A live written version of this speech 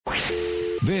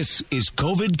This is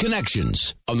COVID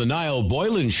Connections on the Niall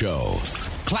Boylan Show.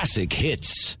 Classic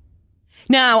hits.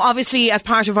 Now, obviously, as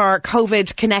part of our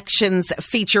COVID Connections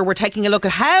feature, we're taking a look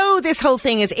at how this whole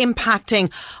thing is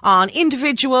impacting on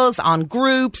individuals, on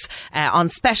groups, on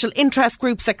special interest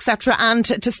groups, etc. And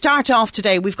to start off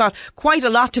today, we've got quite a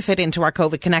lot to fit into our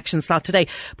COVID Connections slot today.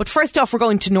 But first off, we're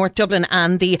going to North Dublin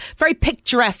and the very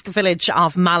picturesque village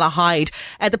of Malahide.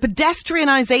 The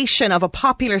pedestrianisation of a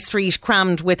popular street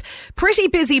crammed with pretty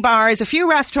busy bars, a few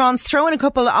restaurants, throw in a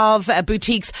couple of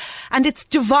boutiques, and it's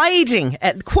dividing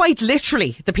quite literally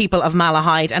the people of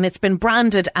Malahide, and it's been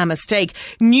branded a mistake.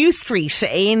 New Street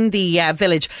in the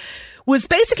village was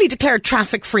basically declared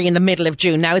traffic free in the middle of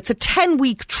June. Now, it's a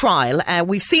 10-week trial.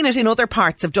 We've seen it in other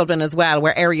parts of Dublin as well,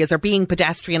 where areas are being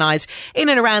pedestrianised in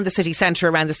and around the city centre,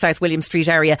 around the South William Street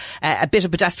area. A bit of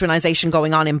pedestrianisation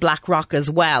going on in Blackrock as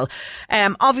well.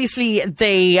 Obviously,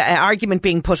 the argument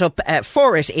being put up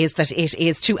for it is that it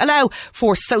is to allow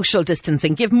for social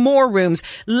distancing, give more rooms,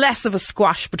 less of a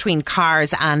squash between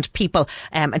cars and people,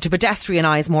 and to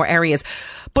pedestrianise more areas.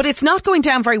 But it's not going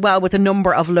down very well with a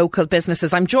number of local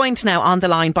businesses. I'm joined now on the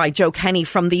line by Joe Kenny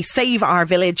from the Save Our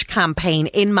Village campaign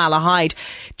in Malahide.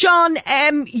 John,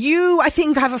 you, I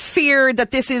think, have a fear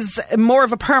that this is more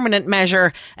of a permanent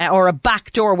measure or a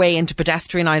backdoor way into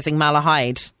pedestrianising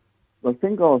Malahide. Well,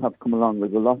 Fingal have come along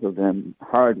with a lot of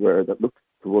hardware that looks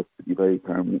to us to be very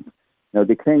permanent. Now,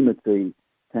 they claim it's a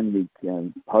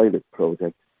 10-week pilot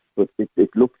project, but it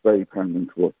looks very permanent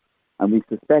to us. And we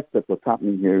suspect that what's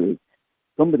happening here is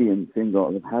somebody in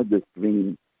Fingal have had this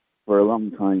dream for a long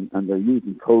time, and they're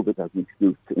using COVID as an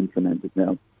excuse to implement it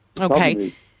now.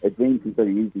 Okay. A dream can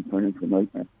very easily turn into a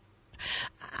nightmare.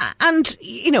 And,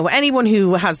 you know, anyone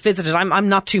who has visited, I'm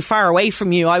not too far away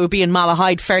from you. I would be in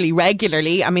Malahide fairly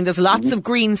regularly. I mean, there's lots of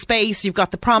green space. You've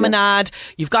got the promenade,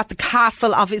 you've got the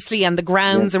castle, obviously, and the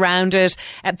grounds around it.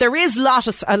 There is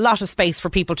a lot of space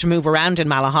for people to move around in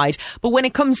Malahide. But when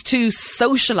it comes to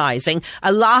socialising,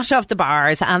 a lot of the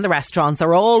bars and the restaurants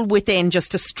are all within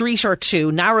just a street or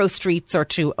two, narrow streets or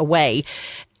two away.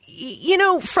 You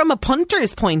know, from a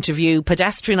punter's point of view,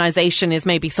 pedestrianisation is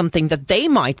maybe something that they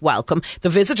might welcome, the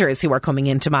visitors who are coming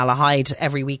into Malahide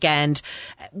every weekend.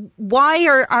 Why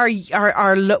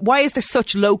why is there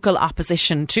such local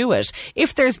opposition to it?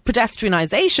 If there's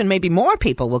pedestrianisation, maybe more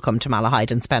people will come to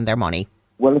Malahide and spend their money.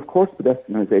 Well, of course,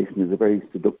 pedestrianisation is a very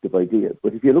seductive idea,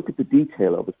 but if you look at the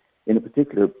detail of it, in a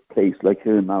particular place like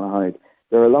here in Malahide,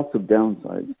 there are lots of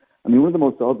downsides. I mean, one of the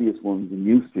most obvious ones in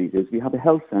New Street is we have a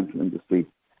health centre in the street.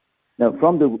 Now,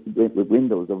 from the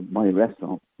windows of my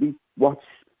restaurant, we watch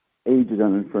aged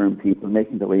and infirm people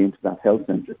making their way into that health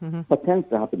centre. What tends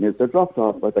to happen is they're dropped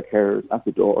off by the carers at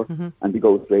the door and they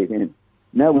go straight in.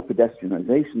 Now, with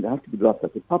pedestrianisation, they have to be dropped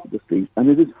at the top of the street, and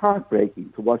it is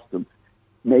heartbreaking to watch them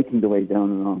making their way down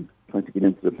and on, trying to get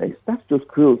into the place. That's just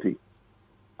cruelty.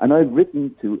 And I've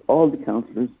written to all the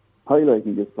councillors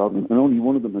highlighting this problem, and only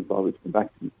one of them has bothered to come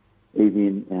back to me,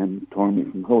 Avian Tormey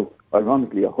from Host.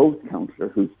 Ironically, a Host councillor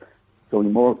who's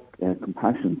showing more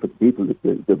compassion for the people,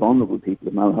 the vulnerable people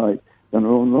of Malahide, than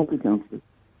our own local councillors.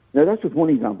 Now, that's just one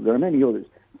example. There are many others.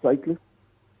 Cyclists,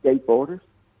 skateboarders.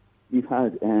 We've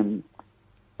had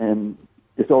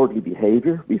disorderly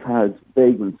behaviour. We've had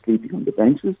vagrants sleeping on the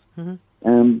benches.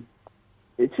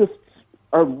 It's just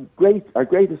our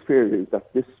greatest fear is that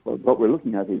what we're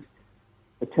looking at is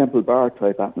a Temple Bar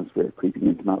type atmosphere creeping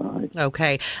into Malahide.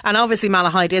 Okay. And obviously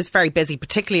Malahide is very busy,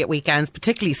 particularly at weekends,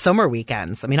 particularly summer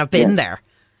weekends. I mean, I've been there.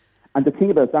 And the thing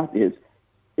about that is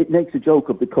it makes a joke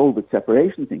of the COVID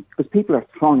separation thing, because people are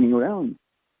thronging around.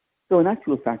 So in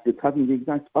actual fact, it's having the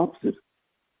exact opposite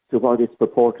to what it's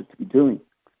purported to be doing.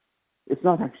 It's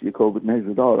not actually a COVID measure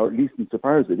at all, or at least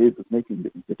insofar as it is, it's making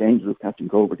the danger of catching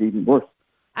COVID even worse.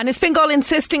 And is Fingal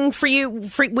insisting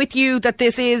with you that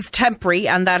this is temporary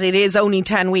and that it is only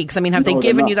 10 weeks? I mean, have they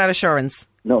given you that assurance?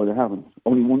 No, they haven't.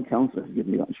 Only one councillor has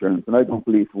given me that assurance, and I don't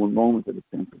believe for one moment that it's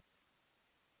temporary.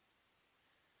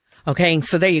 Okay,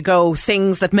 so there you go.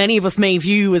 Things that many of us may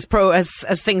view as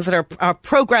things that are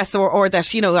progress or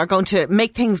that, you know, are going to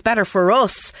make things better for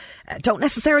us, don't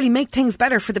necessarily make things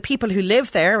better for the people who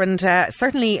live there. And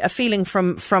certainly a feeling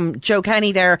from Joe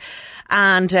Kenny there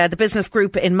and the business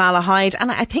group in Malahide.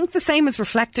 And I think the same is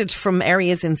reflected from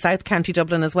areas in South County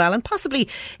Dublin as well, and possibly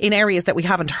in areas that we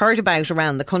haven't heard about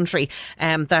around the country,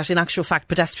 that in actual fact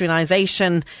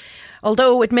pedestrianisation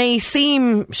Although it may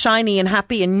seem shiny and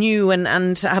happy and new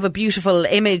and have a beautiful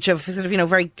image of sort of,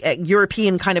 very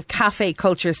European kind of cafe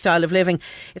culture style of living,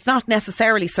 it's not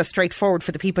necessarily so straightforward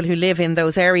for the people who live in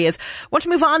those areas. I want to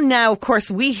move on now. Of course,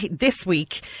 we this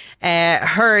week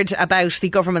heard about the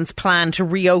government's plan to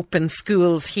reopen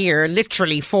schools here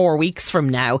literally 4 weeks from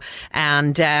now.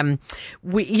 And,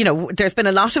 there's been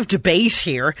a lot of debate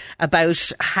here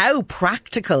about how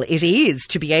practical it is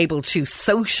to be able to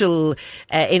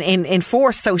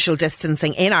enforce social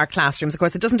distancing in our classrooms. Of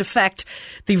course, it doesn't affect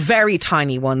the very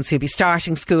tiny ones who'll be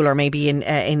starting school or maybe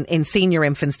in senior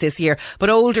infants this year, but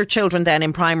older children then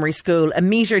in primary school, a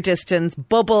metre distance,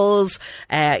 bubbles.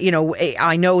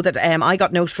 I know that I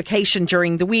got notification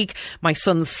during the week, my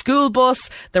son's school bus,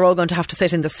 they're all going to have to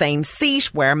sit in the same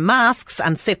seat, wear masks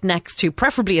and sit next to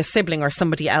preferably a sibling or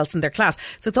somebody else in their class.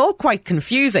 So it's all quite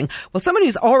confusing. Well, someone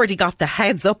who's already got the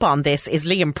heads up on this is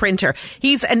Liam Printer.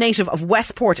 He's a native of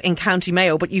Westport in County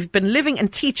Mayo, but you've been living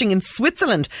and teaching in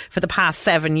Switzerland for the past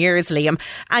 7 years, Liam,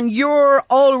 and you're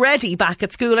already back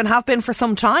at school and have been for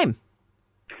some time.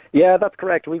 Yeah, that's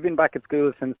correct. We've been back at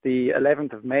school since the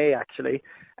 11th of May, actually.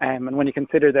 And when you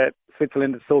consider that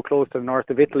Switzerland is so close to the north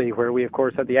of Italy, where we, of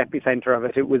course, had the epicentre of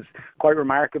it, it was quite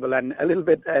remarkable and a little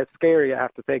bit scary, I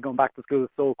have to say, going back to school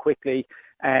so quickly,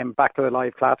 back to the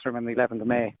live classroom on the 11th of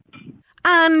May.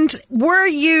 And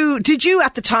did you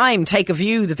at the time take a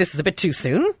view that this is a bit too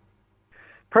soon?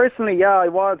 Personally, yeah, I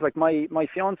was. Like my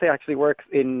fiance actually works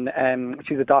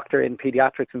she's a doctor in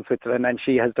paediatrics in Switzerland, and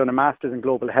she has done a master's in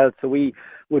global health. So we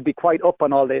would be quite up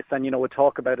on all this and, would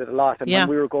talk about it a lot. And when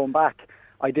we were going back,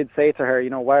 I did say to her,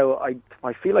 wow,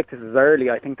 I feel like this is early.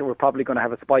 I think that we're probably going to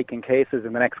have a spike in cases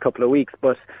in the next couple of weeks.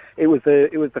 But it was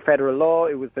the federal law.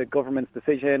 It was the government's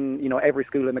decision. Every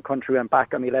school in the country went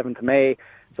back on the 11th of May.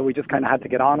 So we just kind of had to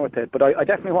get on with it. But I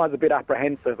definitely was a bit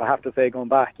apprehensive, I have to say, going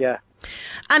back, yeah.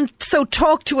 And so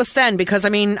talk to us then, because,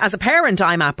 as a parent,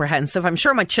 I'm apprehensive. I'm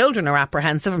sure my children are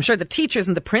apprehensive. I'm sure the teachers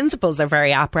and the principals are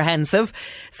very apprehensive.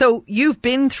 So you've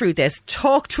been through this.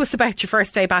 Talk to us about your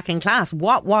first day back in class.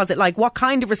 What was it like? What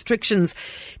kind of restrictions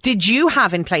did you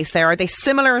have in place there? Are they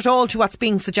similar at all to what's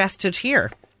being suggested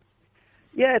here?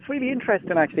 Yeah, it's really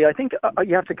interesting, actually. I think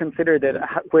you have to consider that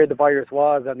where the virus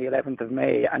was on the 11th of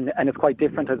May, and it's quite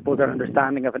different, I suppose, our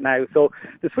understanding of it now. So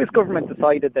the Swiss government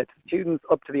decided that students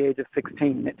up to the age of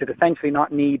 16 did essentially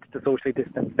not need to socially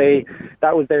distance.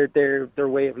 That was their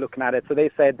way of looking at it. So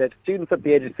they said that students up to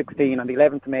the age of 16 on the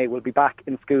 11th of May will be back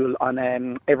in school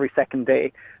on every second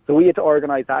day. So we had to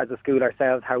organise that as a school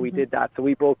ourselves, how we did that. So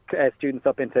we broke students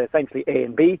up into essentially A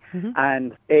and B,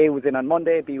 and A was in on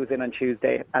Monday, B was in on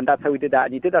Tuesday, and that's how we did that.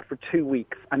 And you did that for 2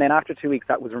 weeks, and then after 2 weeks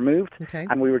that was removed,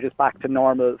 and we were just back to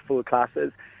normal full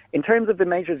classes. In terms of the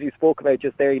measures you spoke about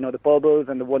just there, the bubbles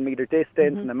and the 1 metre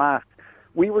distance and the masks,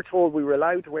 we were told we were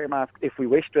allowed to wear masks if we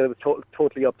wished. It was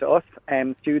totally up to us.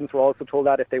 Students were also told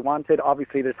that if they wanted.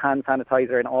 Obviously there's hand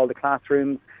sanitizer in all the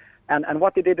classrooms. And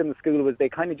what they did in the school was they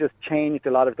kind of just changed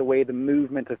a lot of the way the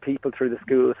movement of people through the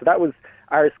school. So that was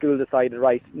our school decided,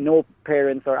 right, no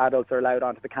parents or adults are allowed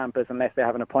onto the campus unless they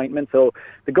have an appointment. So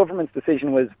the government's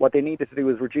decision was what they needed to do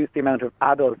was reduce the amount of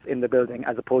adults in the building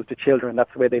as opposed to children.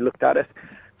 That's the way they looked at it.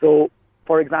 So,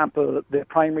 for example, the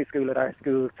primary school at our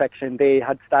school section, they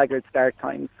had staggered start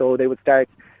times. So they would start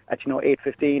at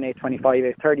 8:15, 8:25,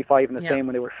 8:35 and the same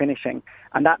when they were finishing.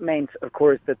 And that meant, of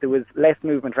course, that there was less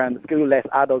movement around the school, less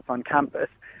adults on campus.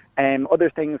 Other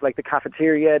things like the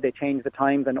cafeteria, they changed the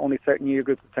times and only certain year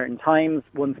groups at certain times,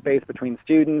 one space between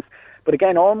students. But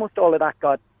again, almost all of that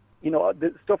got,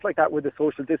 the stuff like that where the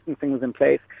social distancing was in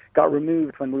place got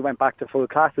removed when we went back to full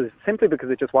classes simply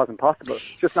because it just wasn't possible.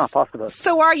 It's just not possible.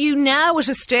 So are you now at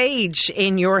a stage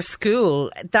in your school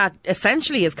that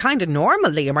essentially is kind of normal,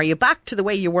 Liam? Are you back to the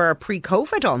way you were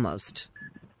pre-COVID almost?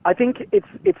 I think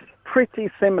it's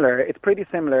pretty similar. It's pretty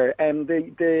similar.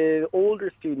 The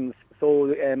older students,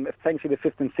 so essentially the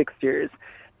 5th and 6th years,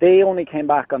 they only came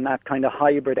back on that kind of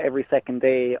hybrid every second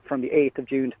day from the 8th of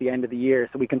June to the end of the year.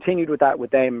 So we continued with that with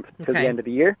them till the end of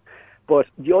the year. But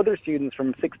the other students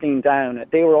from 16 down,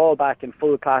 they were all back in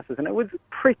full classes, and it was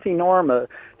pretty normal.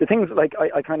 The things like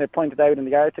I kind of pointed out in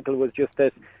the article was just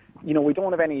that, we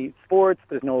don't have any sports,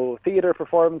 there's no theatre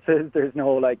performances, there's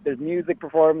music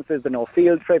performances, there's no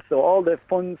field trips, so all the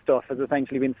fun stuff has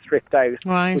essentially been stripped out,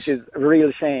 which is a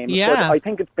real shame. Yeah. But I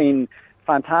think it's been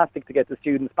fantastic to get the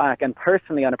students back, and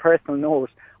personally, on a personal note,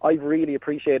 I've really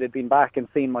appreciated being back and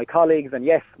seeing my colleagues, and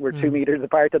yes, we're 2 metres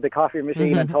apart at the coffee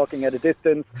machine and talking at a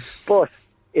distance, but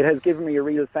it has given me a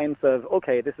real sense of,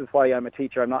 okay, this is why I'm a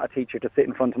teacher. I'm not a teacher to sit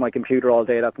in front of my computer all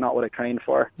day. That's not what I trained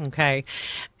for. Okay.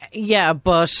 Yeah,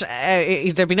 but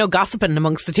there'd be no gossiping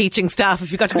amongst the teaching staff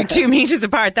if you got to be 2 metres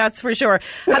apart, that's for sure.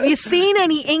 Have you seen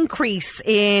any increase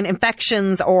in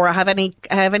infections, or have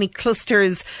any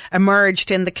clusters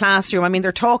emerged in the classroom? I mean,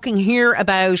 they're talking here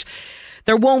about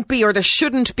there won't be, or there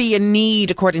shouldn't be, a need,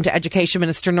 according to Education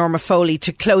Minister Norma Foley,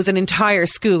 to close an entire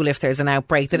school if there's an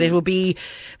outbreak, that it will be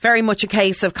very much a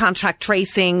case of contact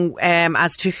tracing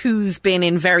as to who's been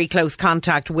in very close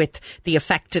contact with the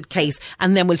affected case,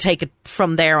 and then we'll take it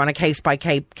from there on a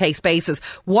case-by-case basis.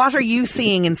 What are you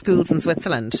seeing in schools in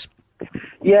Switzerland?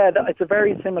 Yeah, it's a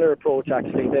very similar approach,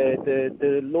 actually.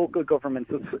 The local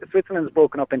governments, Switzerland's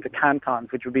broken up into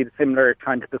cantons, which would be similar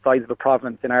kind of the size of a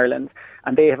province in Ireland,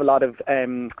 and they have a lot of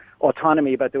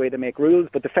autonomy about the way they make rules,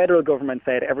 but the federal government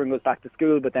said everyone goes back to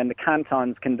school, but then the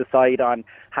cantons can decide on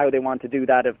how they want to do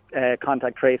that, of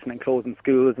contact tracing and closing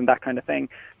schools and that kind of thing.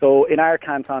 So in our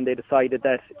canton, they decided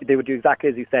that they would do exactly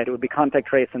as you said. It would be contact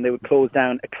tracing. They would close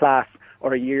down a class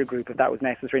or a year group if that was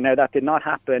necessary. Now, that did not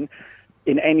happen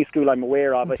in any school I'm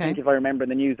aware of. Okay. I think if I remember in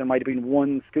the news, there might have been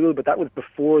one school, but that was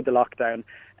before the lockdown.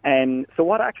 So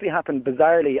what actually happened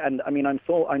bizarrely, and I mean, I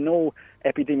know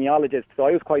epidemiologists, so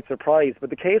I was quite surprised,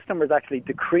 but the case numbers actually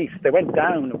decreased. They went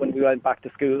down when we went back to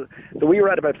school. So we were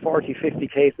at about 40, 50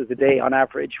 cases a day on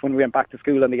average when we went back to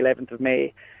school on the 11th of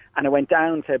May. And it went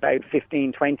down to about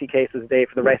 15, 20 cases a day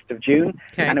for the rest of June.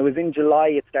 Okay. And it was in July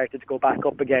it started to go back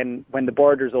up again when the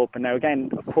borders opened. Now,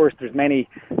 again, of course, there's many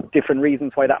different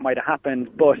reasons why that might have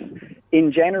happened. But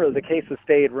in general, the cases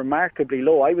stayed remarkably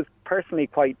low. I was personally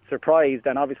quite surprised,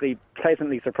 and obviously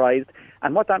pleasantly surprised.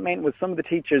 And what that meant was some of the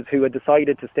teachers who had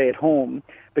decided to stay at home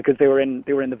because they were in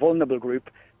the vulnerable group,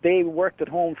 they worked at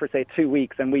home for, say, 2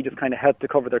 weeks, and we just kind of helped to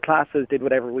cover their classes, did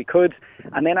whatever we could.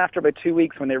 And then after about 2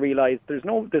 weeks, when they realised there's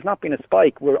not been a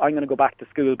spike, I'm going to go back to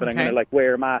school, but I'm going to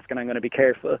wear a mask and I'm going to be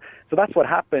careful. So that's what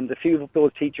happened. A few of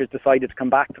those teachers decided to come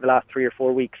back for the last 3 or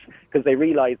 4 weeks because they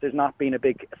realised there's not been a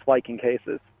big spike in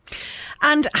cases.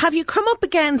 And have you come up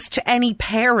against any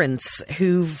parents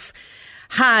who've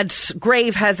had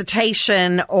grave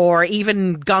hesitation or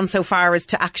even gone so far as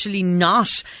to actually not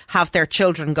have their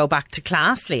children go back to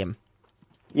class, Liam?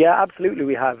 Yeah, absolutely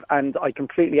we have, and I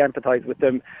completely empathise with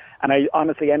them. And I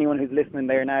honestly, anyone who's listening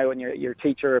there now and you're a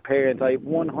teacher or parent, I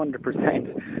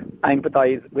 100%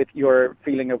 empathise with your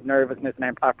feeling of nervousness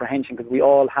and apprehension, because we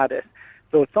all had it.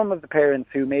 So some of the parents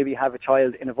who maybe have a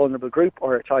child in a vulnerable group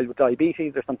or a child with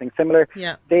diabetes or something similar,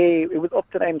 it was up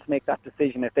to them to make that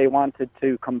decision if they wanted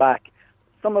to come back.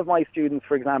 Some of my students,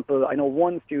 for example, I know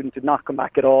one student did not come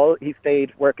back at all. He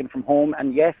stayed working from home,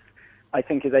 and yes, I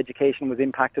think his education was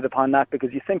impacted upon that,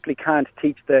 because you simply can't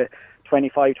teach the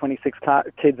 25, 26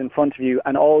 kids in front of you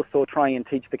and also try and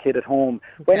teach the kid at home.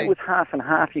 Okay. When it was half and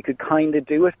half, you could kind of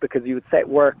do it, because you would set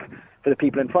work for the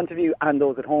people in front of you and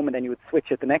those at home, and then you would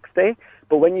switch it the next day.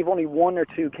 But when you've only 1 or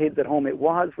 2 kids at home, it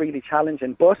was really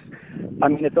challenging. But, I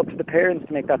mean, it's up to the parents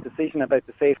to make that decision about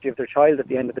the safety of their child at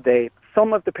the end of the day.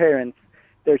 Some of the parents,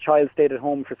 their child stayed at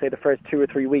home for, say, the first 2 or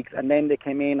 3 weeks, and then they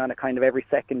came in on a kind of every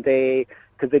second day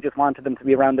because they just wanted them to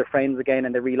be around their friends again,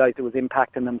 and they realised it was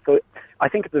impacting them. So I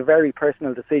think it's a very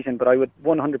personal decision, but I would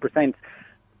 100%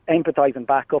 empathise and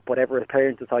back up whatever a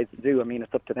parent decides to do. I mean,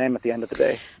 it's up to them at the end of the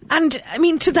day. And I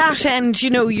mean, to that end, you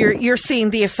know, you're seeing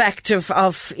the effect of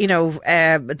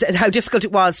how difficult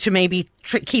it was to maybe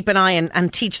keep an eye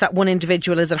and teach that one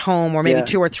individual is at home, or maybe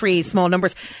 2 or 3 small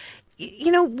numbers.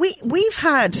 You know, we've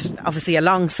had, obviously, a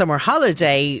long summer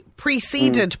holiday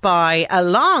preceded by a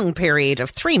long period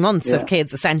of 3 months of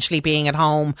kids essentially being at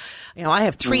home. You know, I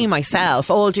have 3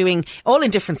 myself, all in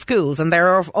different schools, and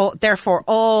they're therefore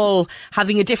all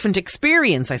having a different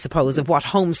experience, I suppose, of what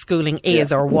homeschooling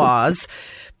is or was.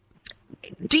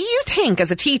 Do you think,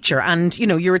 as a teacher, and, you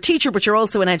know, you're a teacher, but you're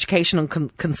also an educational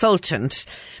consultant,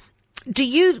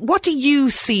 what do you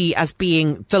see as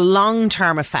being the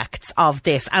long-term effects of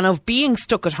this and of being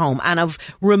stuck at home and of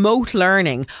remote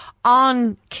learning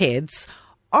on kids?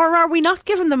 Or are we not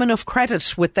giving them enough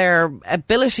credit with their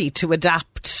ability to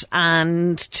adapt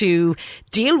and to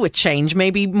deal with change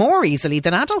maybe more easily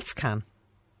than adults can?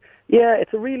 Yeah,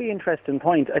 it's a really interesting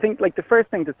point. I think, like, the first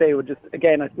thing to say would just,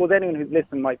 again, I suppose anyone who's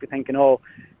listening might be thinking, oh,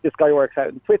 this guy works out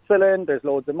in Switzerland, there's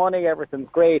loads of money, everything's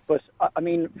great. But, I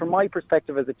mean, from my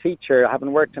perspective as a teacher,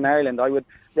 having worked in Ireland, I would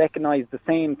recognise the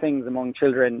same things among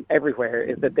children everywhere,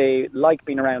 is that they like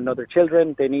being around other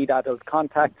children, they need adult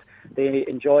contact, they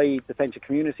enjoy the sense of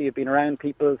community of being around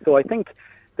people. So I think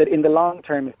that in the long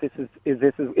term, if this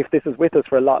is with us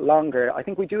for a lot longer, I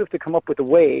think we do have to come up with a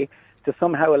way to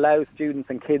somehow allow students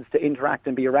and kids to interact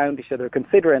and be around each other,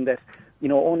 considering that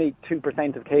only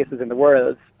 2% of cases in the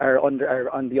world are on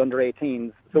the under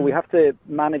 18s. So we have to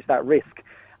manage that risk.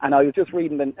 And I was just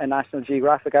reading a National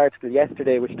Geographic article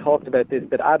yesterday which talked about this,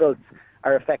 that adults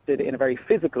are affected in a very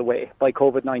physical way by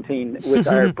COVID-19 with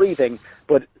our breathing,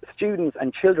 but students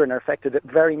and children are affected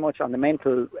very much on the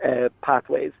mental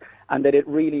pathways, and that it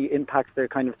really impacts their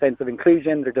kind of sense of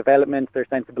inclusion, their development, their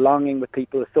sense of belonging with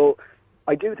people. So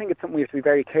I do think it's something we have to be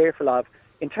very careful of.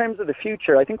 In terms of the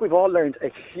future, I think we've all learned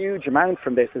a huge amount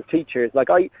from this as teachers. Like,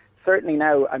 I certainly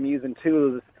now am using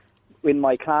tools in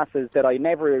my classes that I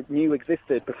never knew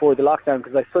existed before the lockdown,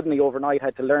 because I suddenly overnight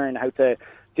had to learn how to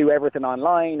do everything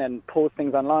online and post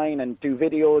things online and do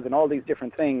videos and all these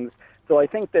different things. So I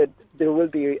think that there will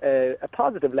be a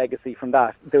positive legacy from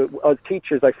that. As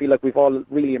teachers, I feel like we've all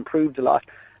really improved a lot.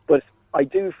 But I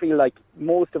do feel like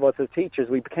most of us as teachers,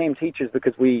 we became teachers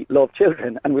because we love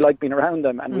children and we like being around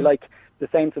them and we like the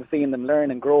sense of seeing them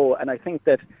learn and grow. And I think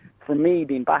that for me,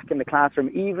 being back in the classroom,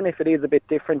 even if it is a bit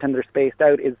different and they're spaced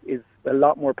out, is a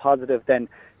lot more positive than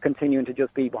continuing to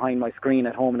just be behind my screen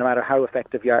at home, no matter how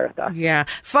effective you are at that. Yeah.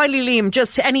 Finally, Liam,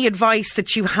 just any advice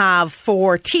that you have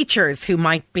for teachers who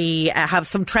might be have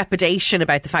some trepidation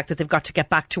about the fact that they've got to get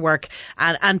back to work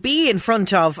and be in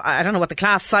front of, I don't know what the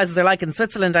class sizes are like in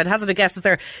Switzerland. I'd hazard a guess that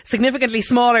they're significantly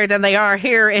smaller than they are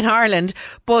here in Ireland.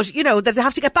 But, that they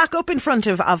have to get back up in front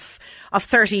of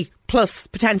 30 plus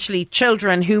potentially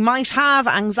children who might have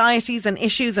anxieties and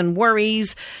issues and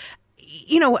worries.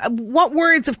 What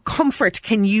words of comfort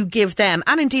can you give them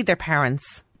and indeed their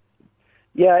parents?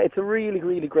 Yeah, it's a really,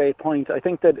 really great point. I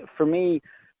think that for me,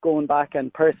 going back,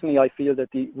 and personally, I feel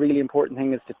that the really important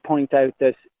thing is to point out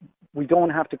that we don't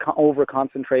have to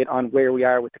over-concentrate on where we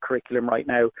are with the curriculum right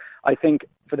now. I think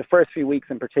for the first few weeks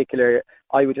in particular,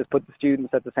 I would just put the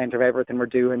students at the centre of everything we're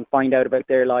doing, find out about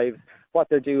their lives, what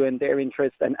they're doing, their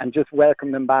interests, and just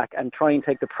welcome them back and try and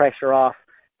take the pressure off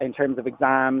in terms of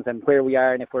exams and where we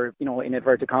are, and if we're, in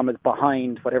inverted commas,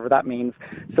 behind, whatever that means.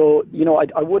 So,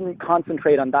 I wouldn't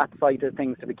concentrate on that side of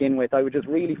things to begin with. I would just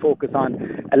really focus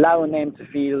on allowing them to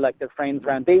feel like their friends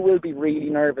around. They will be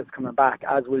really nervous coming back,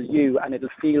 as will you, and it'll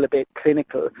feel a bit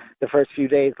clinical the first few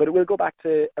days, but it will go back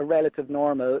to a relative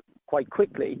normal quite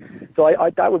quickly. So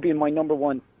that would be my number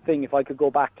one thing, if I could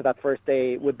go back to that first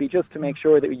day, would be just to make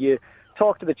sure that you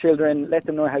talk to the children, let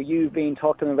them know how you've been,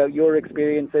 talk to them about your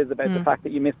experiences, about the fact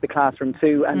that you missed the classroom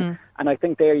too, and I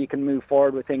think there you can move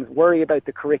forward with things. Worry about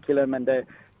the curriculum and the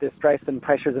stress and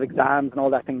pressures of exams and all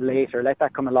that thing later. Let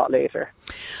that come a lot later.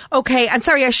 OK, and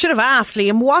sorry, I should have asked,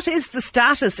 Liam, what is the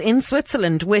status in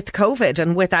Switzerland with COVID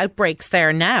and with outbreaks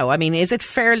there now? I mean, is it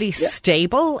fairly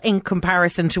stable in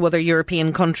comparison to other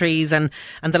European countries and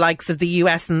the likes of the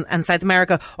US and South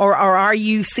America? Or are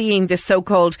you seeing this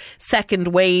so-called second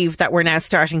wave that we're now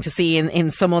starting to see in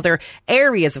some other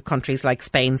areas of countries like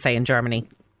Spain, say, and Germany?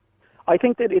 I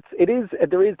think that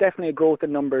there is definitely a growth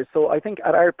in numbers. So I think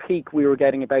at our peak we were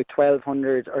getting about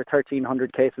 1,200 or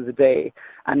 1,300 cases a day,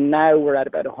 and now we're at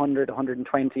about 100,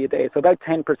 120 a day. So about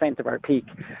 10% of our peak.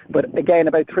 But again,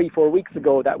 about 3-4 weeks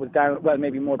ago that was down. Well,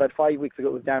 maybe more, about 5 weeks ago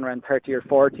it was down around 30 or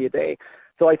 40 a day.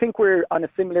 So I think we're on a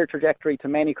similar trajectory to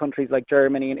many countries like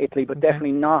Germany and Italy, but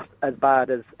definitely not as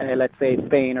bad as, let's say,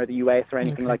 Spain or the US or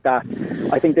anything like that.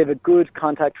 I think they have a good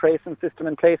contact tracing system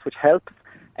in place, which helps.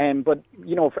 But,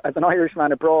 as an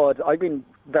Irishman abroad, I've been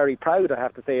very proud, I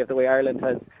have to say, of the way Ireland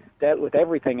has dealt with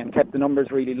everything and kept the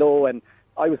numbers really low. And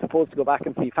I was supposed to go back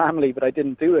and see family, but I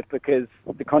didn't do it because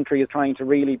the country is trying to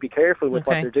really be careful with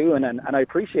what they're doing. And I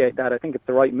appreciate that. I think it's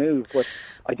the right move. But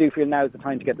I do feel now is the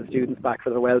time to get the students back for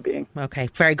their well-being. OK,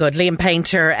 very good. Liam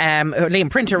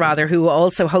Printer, who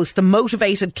also hosts the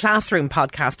Motivated Classroom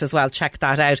podcast as well. Check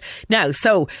that out. Now,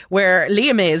 so where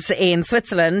Liam is in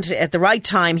Switzerland at the right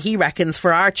time, he reckons,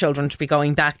 for our children to be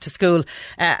going back to school.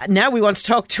 Now we want to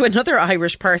talk to another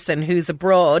Irish person who's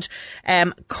abroad.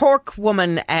 Cork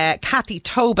woman, Kathy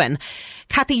Tobin.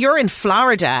 Kathy, you're in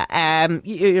Florida.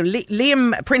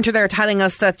 Liam Printer there telling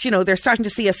us that, they're starting to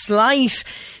see a slight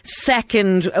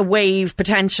second wave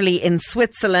potentially in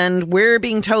Switzerland. We're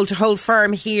being told to hold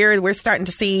firm here. We're starting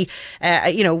to see,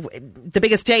 the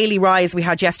biggest daily rise we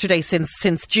had yesterday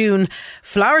since June.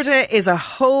 Florida is a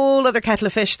whole other kettle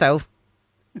of fish, though.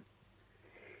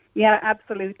 Yeah,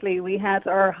 absolutely. We had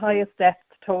our highest death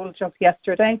toll just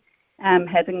yesterday,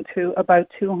 heading to about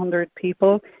 200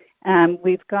 people.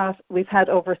 We've had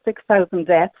over 6,000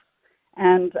 deaths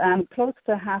and close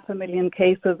to 500,000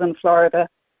 cases in Florida.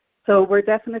 So we're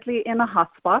definitely in a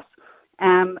hotspot.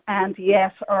 And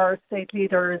yet our state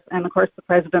leaders and, of course, the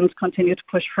president continue to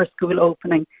push for school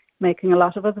opening, making a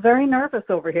lot of us very nervous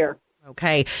over here.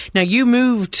 OK. Now, you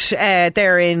moved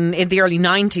there in the early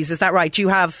 90s. Is that right? You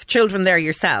have children there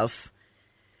yourself?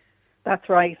 That's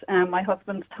right. My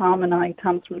husband Tom and I,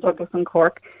 Tom's from Douglas and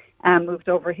Cork, moved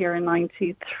over here in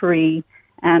 '93.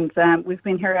 And we've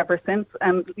been here ever since,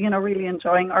 and really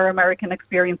enjoying our American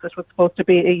experience. It was supposed to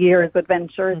be a year's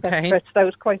adventure that stretched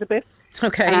out quite a bit.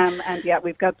 Okay. And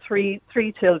we've got three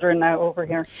children now over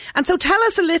here. And so tell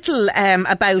us a little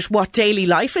about what daily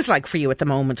life is like for you at the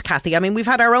moment, Kathy. I mean, we've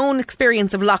had our own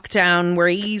experience of lockdown. We're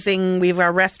easing. We've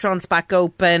our restaurants back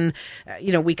open.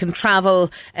 We can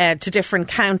travel to different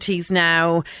counties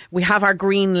now. We have our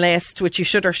green list, which you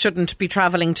should or shouldn't be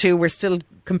travelling to. We're still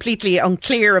completely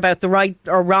unclear about the right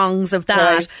or wrongs of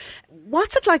that. Right.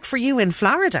 What's it like for you in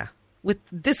Florida with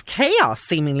this chaos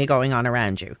seemingly going on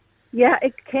around you? Yeah,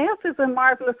 chaos is a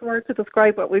marvellous word to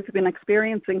describe what we've been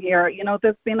experiencing here.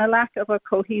 There's been a lack of a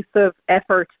cohesive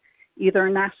effort, either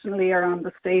nationally or on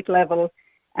the state level,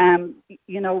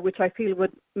 which I feel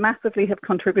would massively have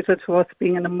contributed to us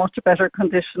being in a much better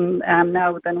condition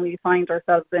now than we find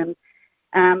ourselves in.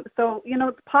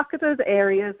 Pocketed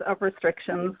areas of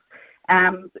restrictions,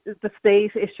 the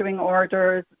state issuing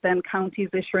orders, then counties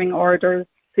issuing orders,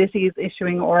 cities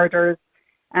issuing orders.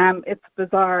 It's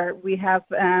bizarre. We have,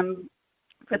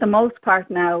 for the most part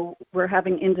now, we're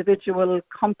having individual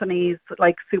companies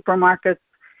like supermarkets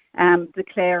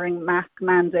declaring mask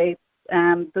mandates,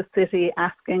 the city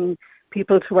asking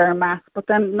people to wear masks, but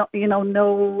then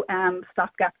no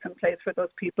stopgaps in place for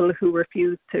those people who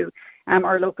refuse to.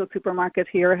 Our local supermarket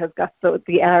here has got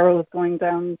the arrows going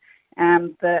down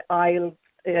the aisles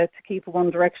to keep one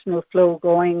directional flow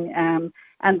going.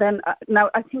 And then now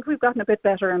I think we've gotten a bit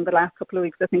better in the last couple of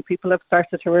weeks. I think people have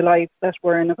started to realise that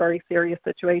we're in a very serious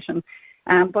situation.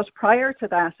 But prior to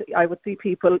that, I would see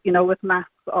people, with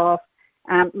masks off,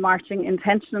 marching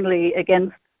intentionally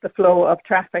against the flow of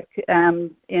traffic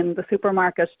in the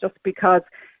supermarket, just because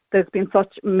there's been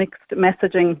such mixed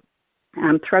messaging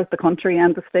throughout the country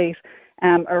and the state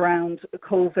around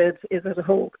COVID. Is it a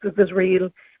hoax? Is it real?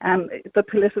 The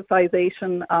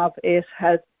politicisation of it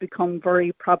has become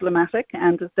very problematic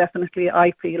and is definitely,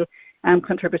 I feel,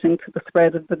 contributing to the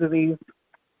spread of the disease.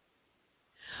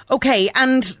 Okay,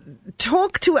 and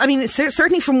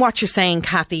certainly from what you're saying,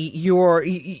 Kathy,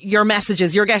 your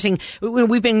messages you're getting,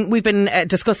 we've been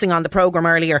discussing on the programme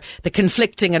earlier, the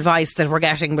conflicting advice that we're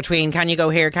getting between can you go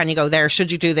here, can you go there,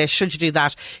 should you do this, should you do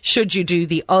that, should you do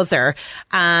the other,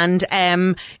 and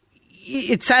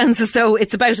it sounds as though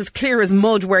it's about as clear as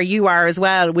mud where you are as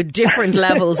well, with different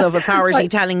levels of authority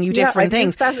telling you different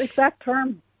things. That exact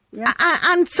term. Yeah.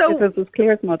 And so it's as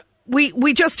clear as mud.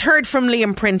 We just heard from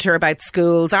Liam Printer about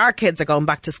schools. Our kids are going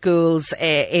back to schools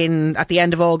at the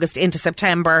end of August into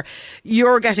September.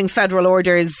 You're getting federal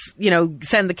orders,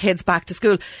 send the kids back to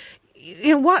school.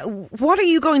 What are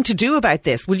you going to do about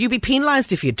this? Will you be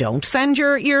penalised if you don't send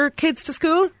your kids to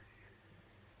school?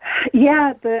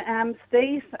 Yeah, the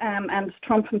state and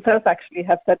Trump himself actually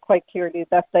have said quite clearly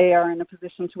that they are in a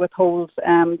position to withhold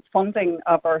funding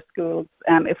of our schools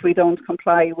if we don't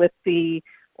comply with the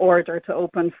order to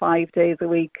open 5 days a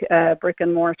week, brick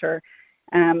and mortar.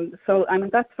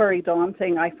 That's very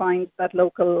daunting. I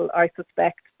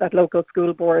suspect that local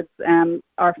school boards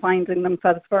are finding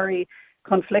themselves very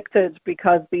conflicted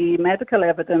because the medical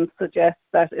evidence suggests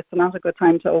that it's not a good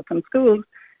time to open schools.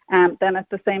 Then at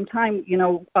the same time,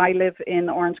 I live in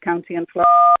Orange County in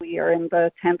Florida. We are in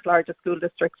the 10th largest school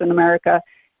district in America,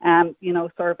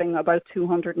 serving about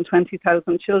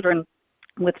 220,000 children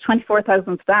with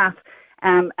 24,000 staff.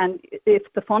 And if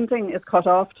the funding is cut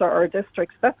off to our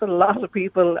districts, that's a lot of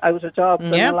people out of jobs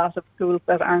and a lot of schools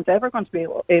that aren't ever going to be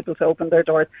able to open their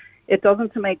doors. It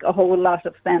doesn't make a whole lot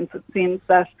of sense. It seems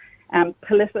that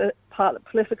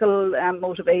political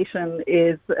motivation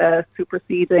is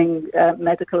superseding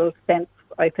medical sense,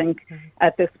 I think,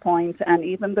 at this point. And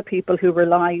even the people who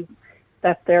realize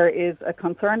that there is a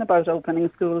concern about opening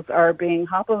schools are being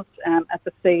hobbled at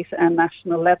the state and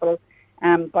national level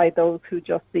by those who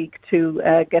just seek to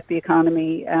get the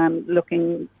economy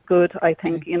looking good, I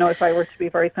think, if I were to be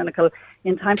very cynical,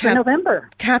 in time for November.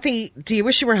 Kathy, do you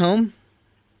wish you were home?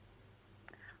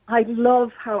 I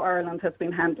love how Ireland has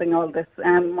been handling all this.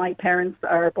 My parents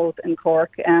are both in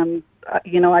Cork.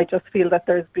 I just feel that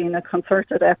there's been a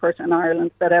concerted effort in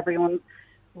Ireland, that everyone's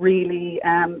really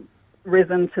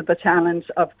risen to the challenge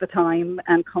of the time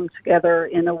and come together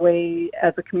in a way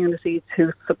as a community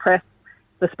to suppress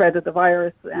the spread of the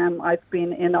virus. I've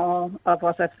been in awe of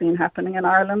what I've seen happening in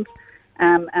Ireland,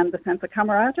 and the sense of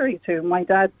camaraderie too. My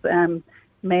dad's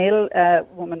mail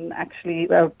woman actually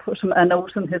put him a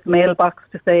note in his mailbox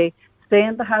to say, stay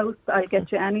in the house, I'll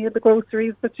get you any of the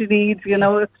groceries that you need.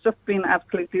 It's just been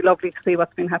absolutely lovely to see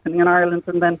what's been happening in Ireland,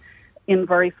 and then in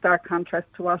very stark contrast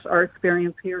to what our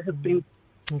experience here has been.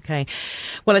 Okay.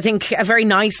 Well, I think a very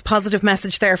nice positive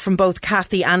message there from both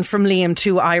Kathy and from Liam,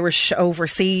 two Irish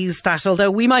overseas, that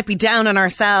although we might be down on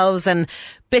ourselves and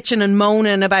bitching and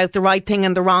moaning about the right thing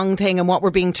and the wrong thing and what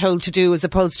we're being told to do as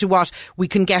opposed to what we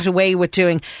can get away with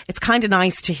doing, it's kind of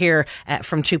nice to hear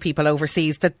from two people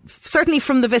overseas that certainly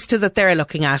from the vista that they're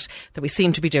looking at, that we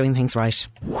seem to be doing things right.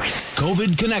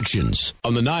 COVID Connections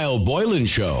on the Niall Boylan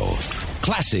Show.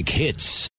 Classic hits.